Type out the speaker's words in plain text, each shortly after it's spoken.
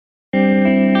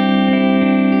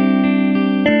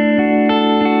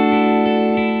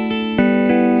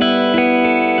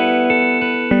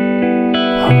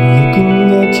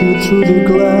through the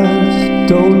glass.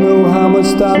 Don't know how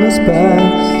much time has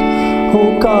passed.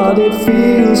 Oh God, it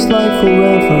feels like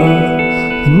forever.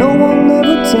 No one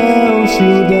ever tells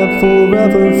you that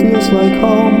forever feels like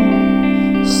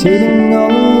home. Sitting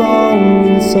all alone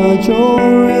inside your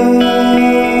head.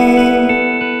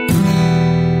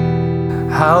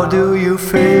 How do you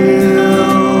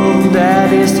feel?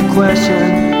 That is the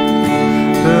question.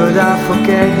 But I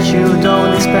forget you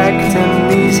don't expect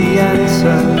an easy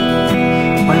answer.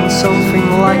 When something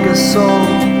like a song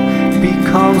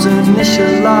becomes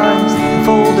initialized,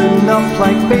 folding up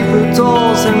like paper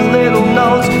dolls and little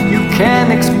notes, you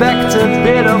can expect a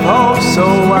bit of hope. So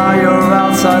while you're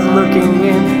outside looking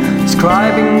in,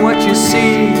 describing what you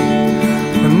see,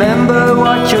 remember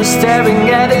what you're staring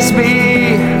at is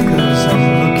me. Cause I'm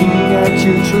looking at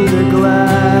you through the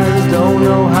glass. Don't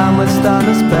know how much time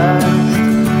has passed.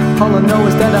 All I know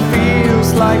is that it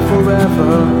feels like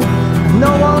forever.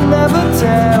 No one ever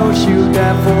tells you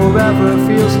that forever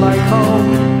feels like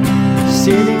home.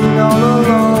 Sitting all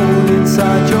alone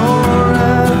inside your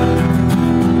head.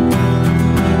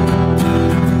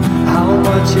 How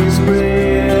much is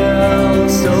real?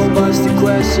 So much to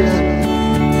question.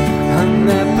 An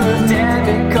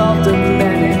epidemic of the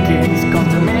mannequins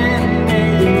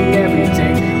contaminating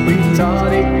everything. We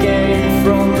thought it came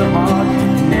from the heart,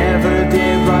 never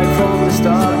did right from the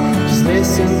start. Just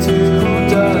listen to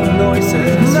the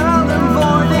noises. Now the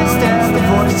void instead the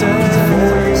voices.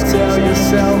 Always tell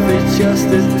yourself it's just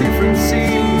a different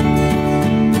scene.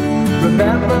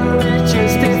 Remember it's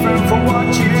just different from what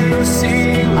you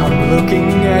see. I'm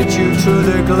looking at you through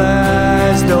the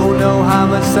glass. Don't know how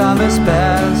much time has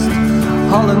passed.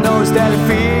 All I know is that it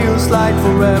feels like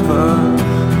forever.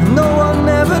 No one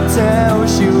ever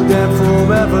tells you that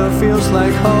forever feels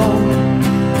like home.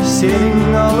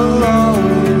 Sitting all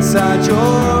alone inside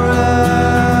your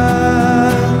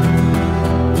head.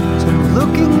 So I'm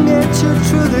looking at you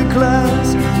through the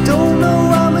glass. Don't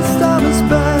know how much time has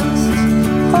passed.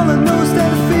 All I know is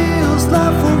that it feels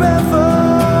like forever.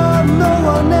 No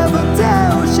one ever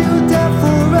tells you that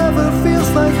forever feels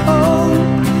like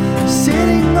home.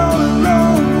 Sitting all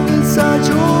alone inside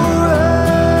your head.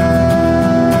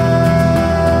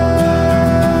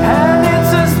 And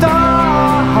it's the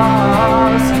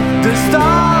stars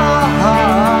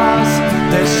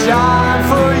that shine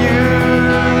for you.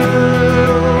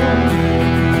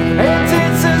 And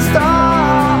it's the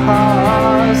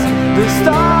stars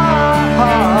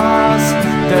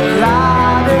that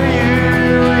lie to you,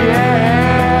 yeah.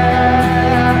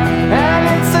 And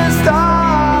it's the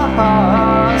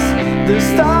stars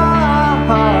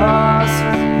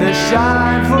that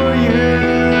shine for you.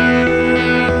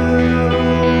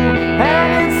 And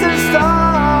it's the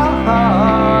stars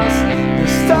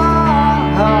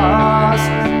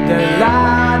that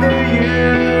lie to you,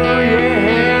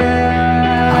 yeah.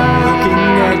 I'm looking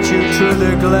at you through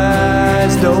the glass.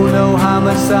 Don't know how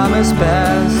much time has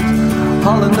passed.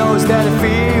 All I know is that it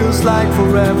feels like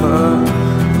forever.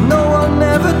 No one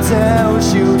ever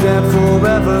tells you that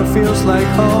forever feels like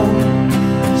home.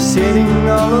 Sitting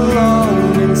all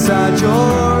alone inside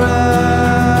your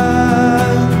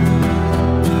head.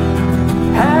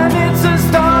 And it's the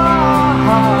stars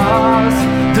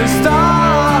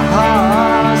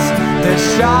that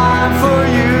shine for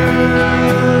you.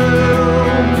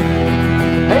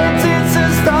 And it's the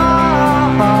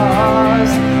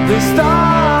stars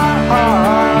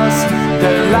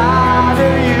that lie to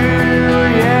you,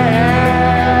 yeah.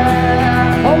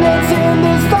 And it's in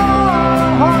the stars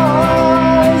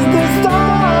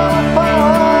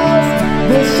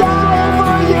that shine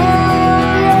for you,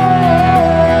 yeah.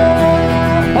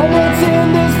 And it's in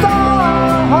the stars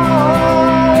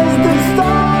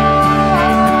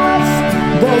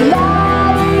that lie.